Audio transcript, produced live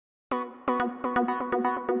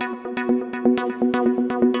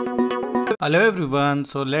Hello everyone,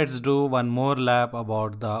 so let's do one more lab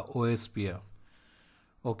about the OSPF.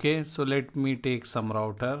 Okay, so let me take some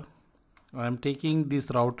router. I am taking this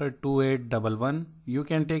router 2811. You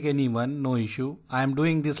can take any one, no issue. I am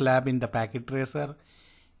doing this lab in the packet tracer.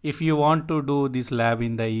 If you want to do this lab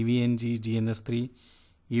in the EVNG GNS3,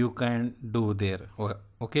 you can do there.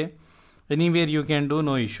 Okay, anywhere you can do,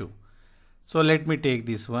 no issue. So let me take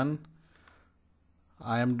this one.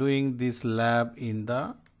 I am doing this lab in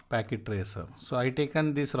the packet tracer. So I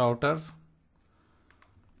taken these routers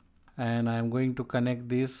and I am going to connect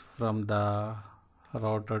this from the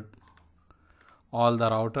router, all the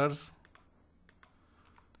routers.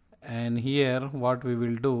 And here what we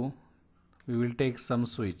will do, we will take some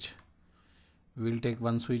switch. We will take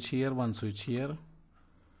one switch here, one switch here,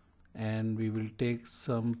 and we will take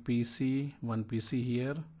some PC, one PC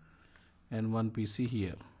here and one PC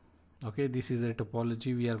here. Okay, this is a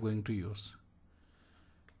topology we are going to use.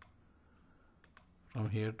 From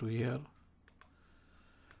here to here,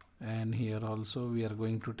 and here also we are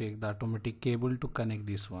going to take the automatic cable to connect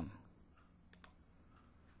this one.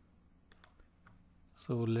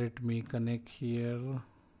 So let me connect here.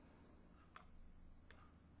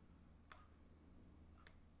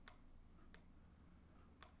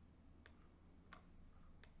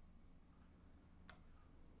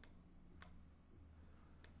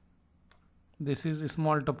 This is a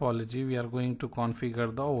small topology. We are going to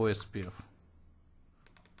configure the OSPF.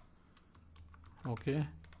 Okay,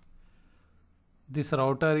 this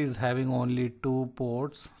router is having only 2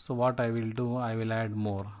 ports, so what I will do, I will add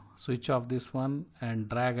more. Switch off this one and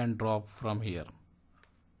drag and drop from here.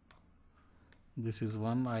 This is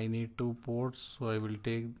one, I need 2 ports, so I will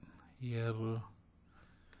take here,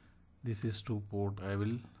 this is 2 port, I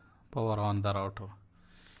will power on the router.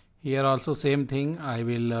 Here also same thing, I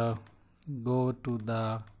will go to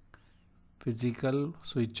the physical,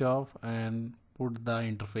 switch off and put the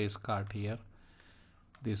interface card here,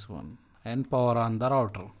 this one, and power on the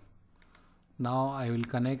router. Now I will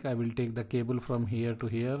connect, I will take the cable from here to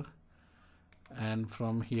here and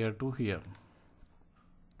from here to here.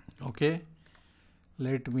 Okay,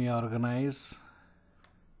 let me organize.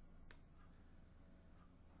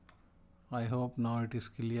 I hope now it is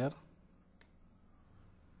clear.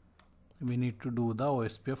 We need to do the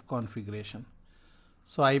OSPF configuration.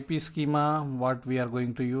 So IP schema, what we are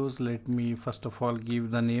going to use, let me first of all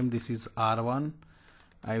give the name. This is R1.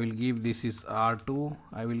 I will give this is R2,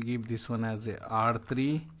 I will give this one as a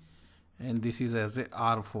R3, and this is as a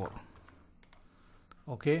R4.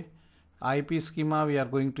 Okay, IP schema we are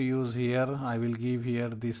going to use here, I will give here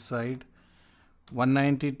this side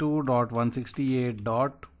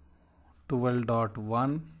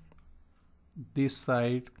 192.168.12.1, this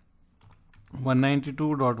side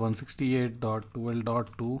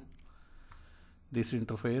 192.168.12.2, this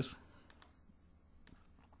interface.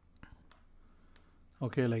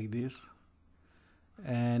 Okay, like this,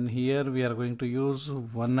 and here we are going to use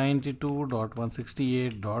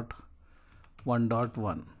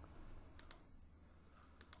 192.168.1.1.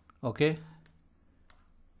 okay,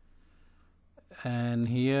 and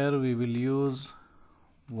here we will use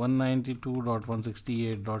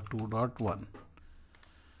 192.168.2.1,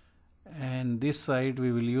 and this side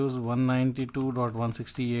we will use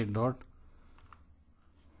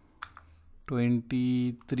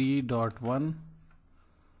 192.168.23.1.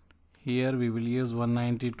 Here we will use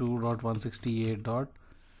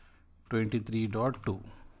 192.168.23.2.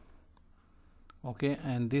 okay,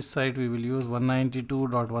 and this side we will use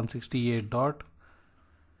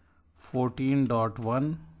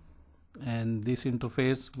 192.168.14.1, and this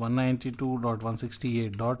interface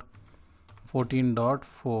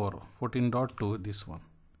 192.168.14.4, 14.2, this one,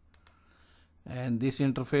 and this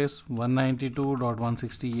interface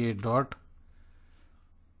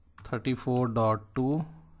 192.168.34.2,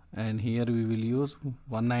 and here we will use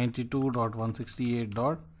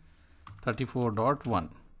 192.168.34.1.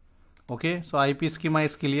 okay, so IP schema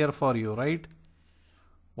is clear for you, right?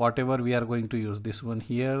 Whatever we are going to use, this one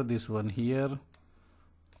here, this one here,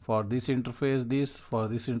 for this interface this, for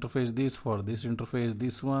this interface this, for this interface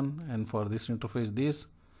this one, and for this interface this,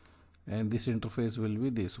 and this interface will be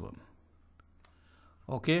this one.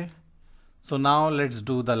 Okay, so now let's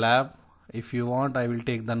do the lab. If you want, I will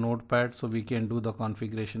take the notepad so we can do the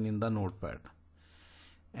configuration in the notepad.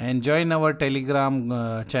 And join our Telegram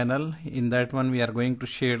channel. In that one we are going to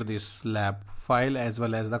share this lab file as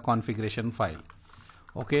well as the configuration file.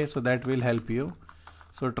 Okay, so that will help you.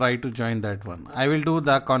 So try to join that one. I will do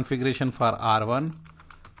the configuration for R1.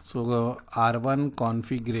 So R1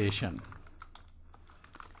 configuration.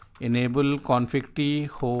 Enable config T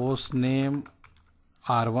host name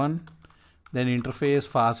R1 then interface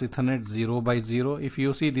fast Ethernet 0 by 0. If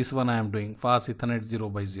you see this one I am doing fast Ethernet 0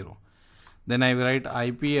 by 0. Then I will write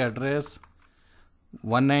IP address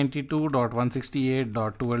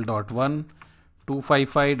 192.168.12.1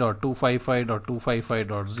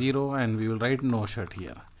 255.255.255.0 and we will write no shut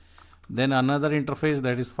here. Then another interface,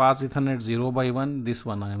 that is fast Ethernet 0 by 1. This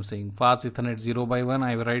one I am saying fast Ethernet 0 by 1.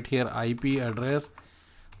 I will write here IP address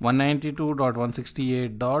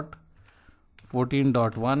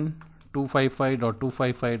 192.168.14.1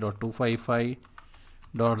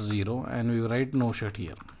 255.255.255.0 and we will write no shut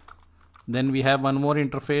here. Then we have one more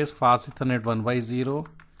interface fast Ethernet 1 by 0.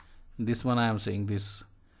 This one I am saying this.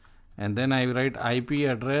 And then I will write IP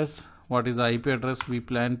address. What is the IP address we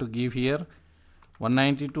plan to give here?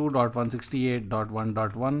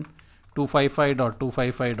 192.168.1.1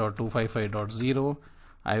 255.255.255.0.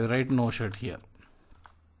 I will write no shut here.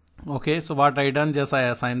 Okay, so what I done, just I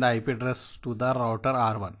assign the IP address to the router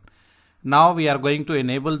R1. Now we are going to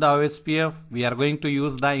enable the OSPF. We are going to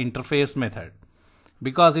use the interface method,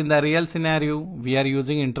 because in the real scenario we are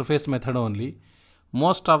using interface method only.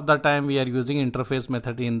 Most of the time we are using interface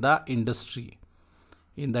method in the industry.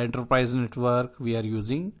 In the enterprise network we are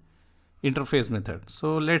using interface method.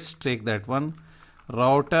 So let's take that one.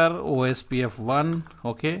 Router OSPF 1.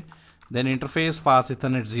 Okay, then interface fast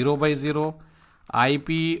Ethernet 0 by 0.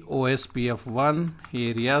 IP OSPF 1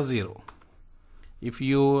 area 0. If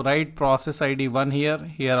you write process ID 1 here,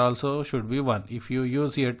 here also should be 1. If you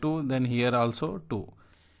use here 2, then here also 2.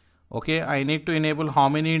 Okay, I need to enable how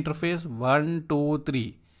many interface? 1, 2,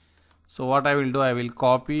 3. So what I will do, I will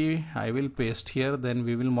copy, I will paste here, then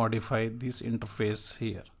we will modify this interface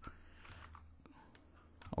here.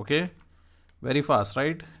 Okay, very fast,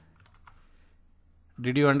 right?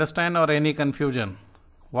 Did you understand or any confusion?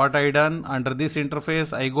 What I done under this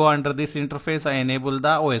interface, I go under this interface, I enable the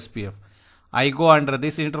OSPF. I go under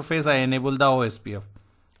this interface, I enable the OSPF.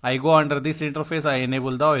 I go under this interface, I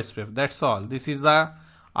enable the OSPF. That's all. This is the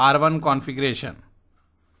R1 configuration.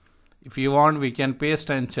 If you want, we can paste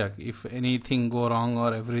and check. If anything go wrong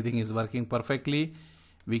or everything is working perfectly,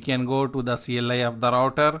 we can go to the CLI of the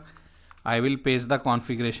router. I will paste the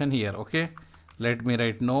configuration here. Okay, let me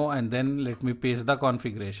write no and then let me paste the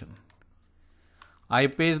configuration. I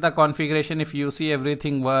paste the configuration. If you see,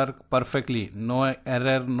 everything work perfectly, no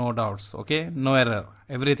error, no doubts. Okay, no error,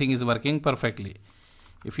 everything is working perfectly.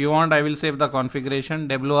 If you want, I will save the configuration.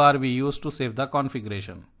 WR we use to save the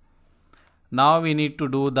configuration. Now we need to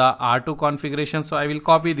do the R2 configuration. So I will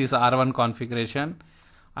copy this R1 configuration.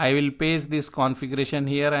 I will paste this configuration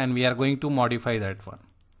here and we are going to modify that one.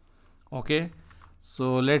 Okay,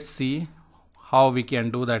 so let's see how we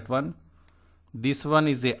can do that one. This one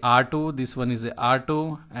is a R2, this one is a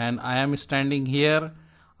R2, and I am standing here.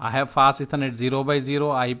 I have fast Ethernet 0 by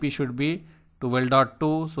 0. IP should be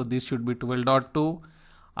 12.2, so this should be 12.2.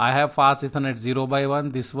 I have fast Ethernet 0 by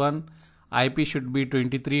 1. This one IP should be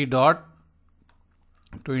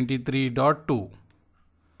 23.2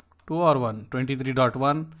 2 or 1,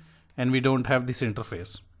 23.1, and we don't have this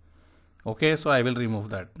interface. Okay, so I will remove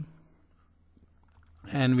that.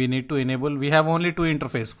 And we need to enable, we have only two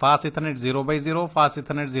interface, fast Ethernet 0 by 0, fast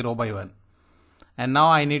Ethernet 0 by 1. And now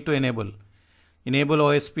I need to enable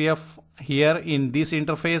OSPF here in this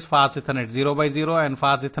interface, fast Ethernet 0 by 0 and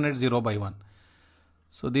fast Ethernet 0 by 1.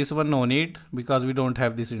 So this one no need, because we don't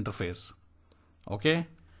have this interface. Okay,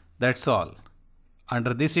 that's all.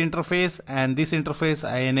 Under this interface and this interface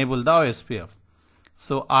I enable the OSPF.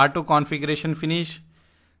 So R2 configuration finish.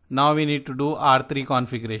 Now we need to do R3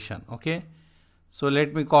 configuration. Okay, so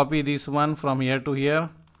let me copy this one from here to here.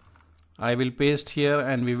 I will paste here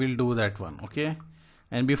and we will do that one. Okay,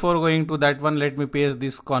 and before going to that one, let me paste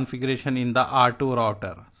this configuration in the R2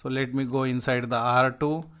 router. So let me go inside the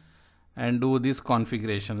R2 and do this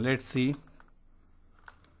configuration. Let's see.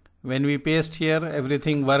 When we paste here,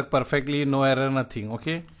 everything work perfectly, no error, nothing.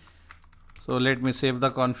 Okay, so let me save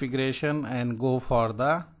the configuration and go for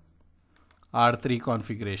the R3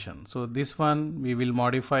 configuration. So this one we will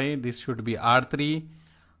modify. This should be R3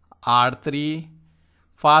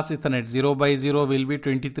 fast Ethernet 0 by 0 will be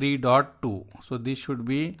 23.2. So this should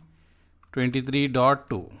be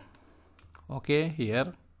 23.2. Okay,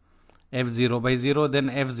 here F0 by 0,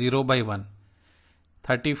 then F0 by 1,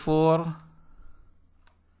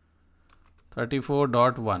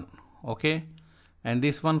 34.1. Okay, and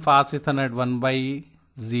this one fast Ethernet 1 by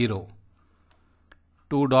 0,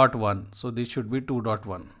 2.1. so this should be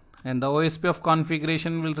 2.1, and the OSPF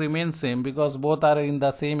configuration will remain same because both are in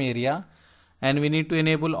the same area, and we need to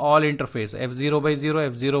enable all interface F0 by 0,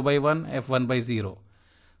 F0 by 1, F1 by 0.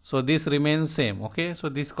 So this remains same. Okay, so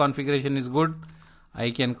this configuration is good.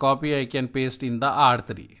 I can copy, I can paste in the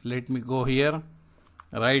R3. Let me go here,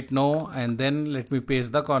 write no, and then let me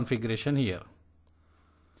paste the configuration here.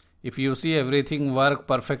 If you see, everything work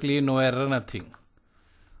perfectly, no error, nothing.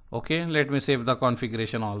 Okay, let me save the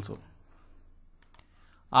configuration also.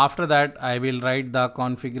 After that, I will write the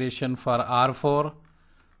configuration for R4.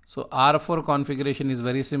 So R4 configuration is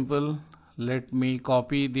very simple. Let me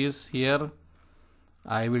copy this here.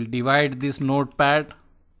 I will divide this notepad.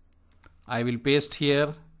 I will paste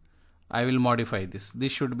here. I will modify this.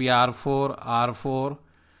 This should be R4,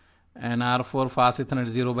 and R4 fast Ethernet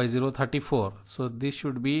 0x0 34. So this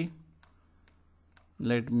should be,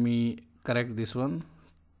 let me correct this one,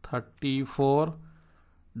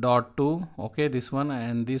 34.2. Okay, this one,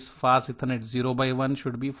 and this fast Ethernet 0x1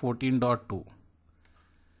 should be 14.2.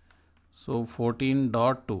 So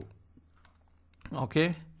 14.2.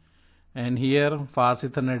 Okay, and here fast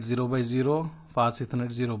Ethernet 0x0, fast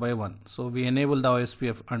Ethernet 0x1. So we enable the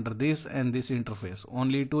OSPF under this and this interface.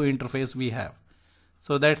 Only two interface we have.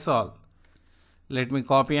 So that's all. Let me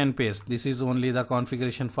copy and paste. This is only the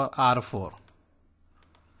configuration for R4.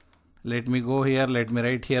 Let me go here, let me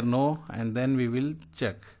write here no, and then we will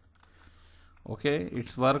check. Okay,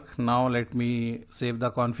 it's work. Now let me save the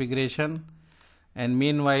configuration, and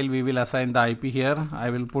meanwhile we will assign the IP here. I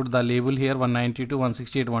will put the label here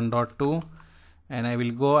 192.168.1.2, and I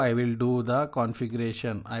will do the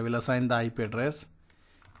configuration. I will assign the IP address.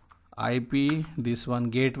 IP, this one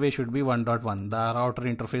gateway should be 1.1, the router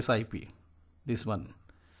interface IP, this one.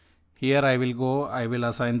 Here I will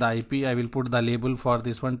assign the IP. I will put the label for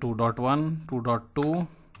this one 2.1, 2.2,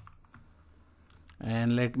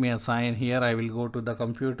 and let me assign here. I will go to the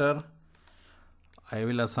computer. I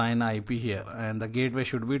will assign IP here, and the gateway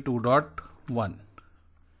should be 2.1.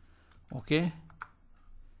 Okay.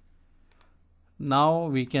 Now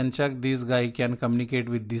we can check this guy can communicate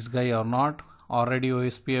with this guy or not. Already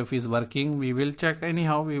OSPF is working. We will check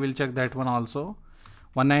anyhow. We will check that one also.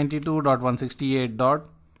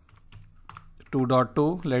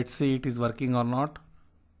 192.168.2.2. Let's see it is working or not.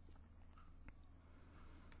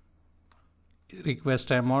 Request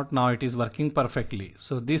timeout. Now it is working perfectly.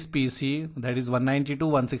 So this PC, that is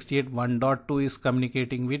 192.168.1.2, is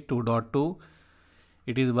communicating with 2.2.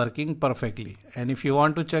 It is working perfectly. And if you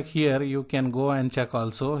want to check here, you can go and check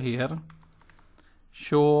also here.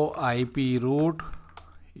 Show IP route.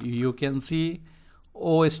 You can see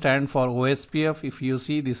O stand for OSPF. If you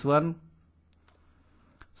see this one,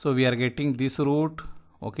 so we are getting this route.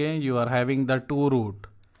 Okay, you are having the two route,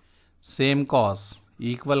 same cost,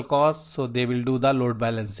 equal cost, so they will do the load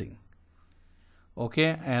balancing.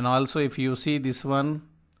 Okay, and also if you see this one,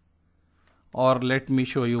 or let me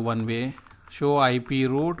show you one way, show IP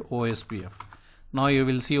route OSPF. Now you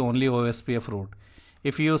will see only OSPF route.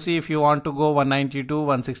 If you see, if you want to go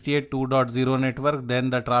 192.168.2.0 network, then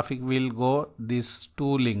the traffic will go this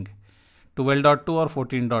two link, 12.2 or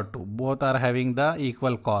 14.2. Both are having the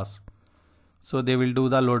equal cost. So they will do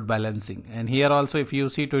the load balancing. And here also if you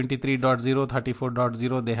see 23.0,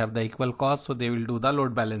 34.0, they have the equal cost. So they will do the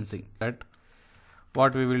load balancing. That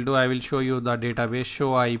what we will do, I will show you the database.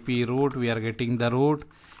 Show IP route, we are getting the route.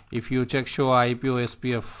 If you check show IP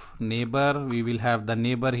OSPF neighbor, we will have the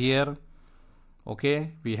neighbor here.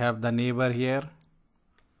 Okay, we have the neighbor here.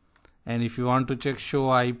 And if you want to check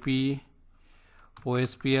show IP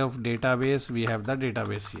OSPF database, we have the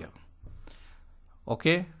database here.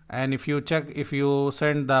 Okay, and if you check, if you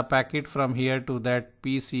send the packet from here to that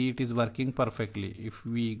PC, it is working perfectly. If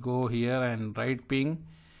we go here and write ping,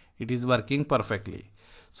 it is working perfectly.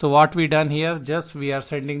 So what we done here, just we are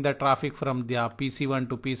sending the traffic from the PC1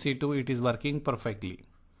 to PC2, it is working perfectly.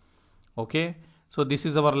 Okay, so this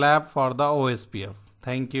is our lab for the OSPF.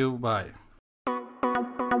 Thank you, bye.